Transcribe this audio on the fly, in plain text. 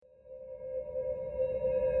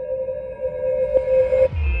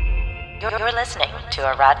You're listening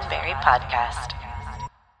to a Roddenberry podcast.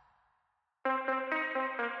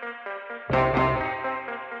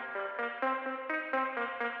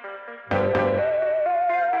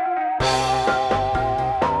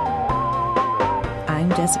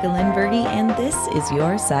 I'm Jessica Lynn Verdi, and this is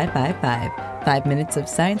your SciFi5, 5 minutes of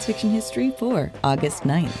science fiction history for August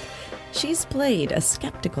 9th. She's played a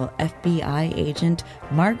skeptical FBI agent,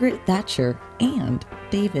 Margaret Thatcher, and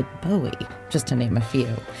David Bowie, just to name a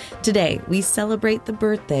few. Today, we celebrate the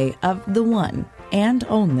birthday of the one and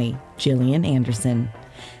only Gillian Anderson.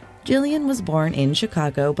 Gillian was born in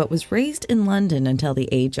Chicago but was raised in London until the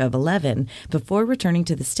age of 11 before returning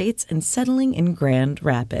to the States and settling in Grand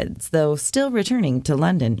Rapids, though still returning to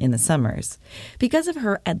London in the summers. Because of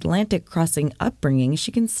her Atlantic crossing upbringing,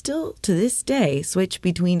 she can still, to this day, switch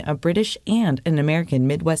between a British and an American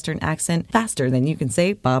Midwestern accent faster than you can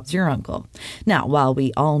say Bob's your uncle. Now, while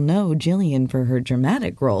we all know Gillian for her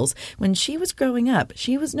dramatic roles, when she was growing up,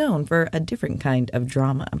 she was known for a different kind of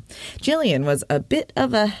drama. Gillian was a bit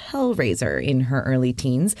of a hellraiser in her early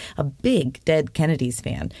teens, a big Dead Kennedys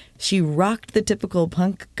fan. She rocked the typical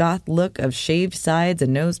punk goth look of shaved sides, a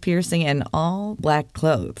nose piercing, and all black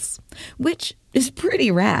clothes, which is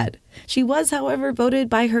pretty rad. She was, however, voted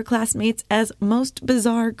by her classmates as most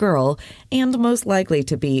bizarre girl and most likely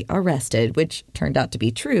to be arrested, which turned out to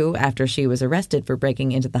be true after she was arrested for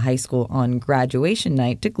breaking into the high school on graduation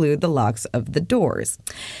night to glue the locks of the doors.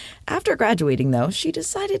 After graduating, though, she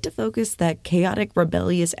decided to focus that chaotic,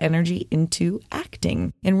 rebellious energy into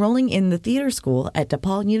acting, enrolling in the theater school at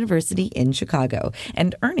DePaul University in Chicago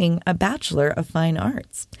and earning a Bachelor of Fine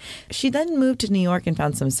Arts. She then moved to New York and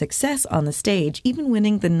found some success on the stage, even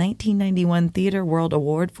winning the 1991 Theater World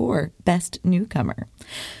Award for Best Newcomer.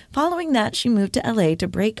 Following that, she moved to LA to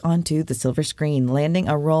break onto the silver screen, landing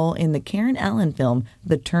a role in the Karen Allen film,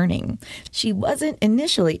 The Turning. She wasn't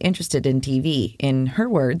initially interested in TV. In her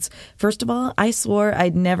words, "First of all, I swore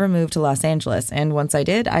I'd never move to Los Angeles, and once I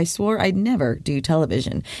did, I swore I'd never do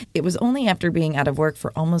television. It was only after being out of work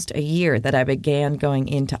for almost a year that I began going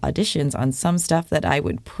into auditions on some stuff that I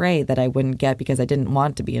would pray that I wouldn't get because I didn't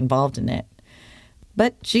want to be involved in it."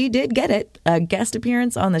 But she did get it, a guest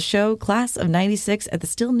appearance on the show Class of '96 at the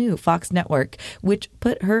still new Fox network, which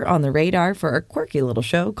put her on the radar for a quirky little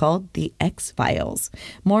show called The X-Files.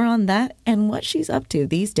 More on that and what she's up to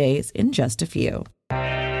these days in just a few.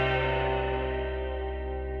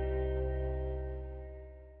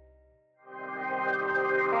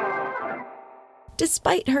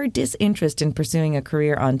 Despite her disinterest in pursuing a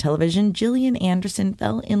career on television, Gillian Anderson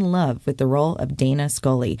fell in love with the role of Dana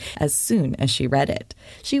Scully as soon as she read it.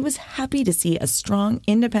 She was happy to see a strong,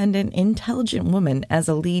 independent, intelligent woman as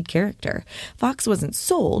a lead character. Fox wasn't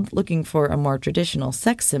sold, looking for a more traditional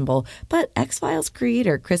sex symbol, but X-Files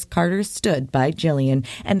creator Chris Carter stood by Gillian,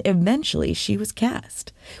 and eventually she was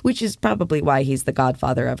cast, which is probably why he's the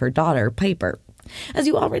godfather of her daughter, Piper. As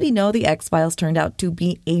you already know, The X-Files turned out to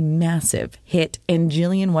be a massive hit, and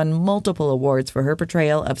Gillian won multiple awards for her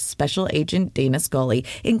portrayal of Special Agent Dana Scully,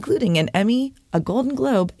 including an Emmy, a Golden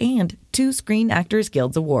Globe, and 2 Screen Actors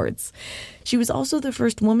Guild Awards. She was also the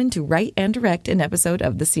first woman to write and direct an episode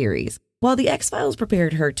of the series. While The X-Files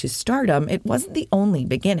prepared her to stardom, it wasn't the only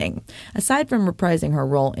beginning. Aside from reprising her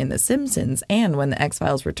role in The Simpsons and when The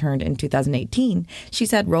X-Files returned in 2018,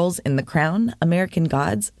 she's had roles in The Crown, American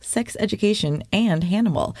Gods, Sex Education, and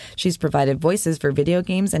Hannibal. She's provided voices for video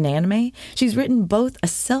games and anime. She's written both a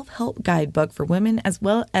self-help guidebook for women as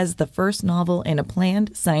well as the first novel in a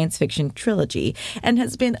planned science fiction trilogy, and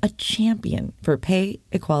has been a champion for pay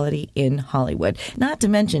equality in Hollywood, not to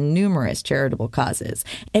mention numerous charitable causes.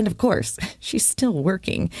 And of course, she's still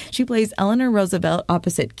working. She plays Eleanor Roosevelt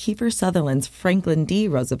opposite Kiefer Sutherland's Franklin D.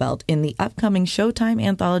 Roosevelt in the upcoming Showtime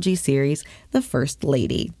anthology series, The First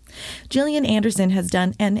Lady. Gillian Anderson has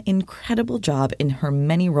done an incredible job in her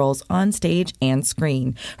many roles on stage and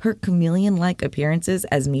screen. Her chameleon-like appearances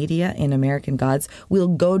as Media in American Gods will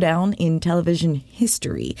go down in television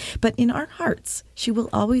history, but in our hearts, she will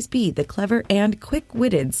always be the clever and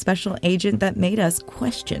quick-witted special agent that made us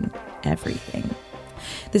question everything.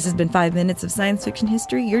 This has been 5 minutes of science fiction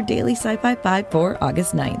history, your daily SciFi5 for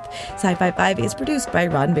August 9th. SciFi5 is produced by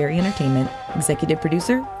Roddenberry Entertainment. Executive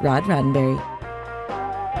producer, Rod Roddenberry.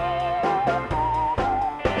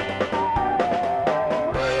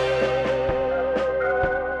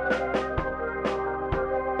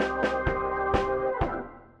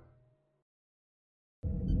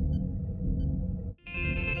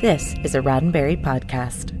 This is a Roddenberry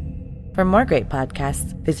podcast. For more great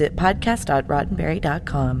podcasts, visit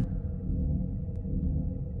podcast.roddenberry.com.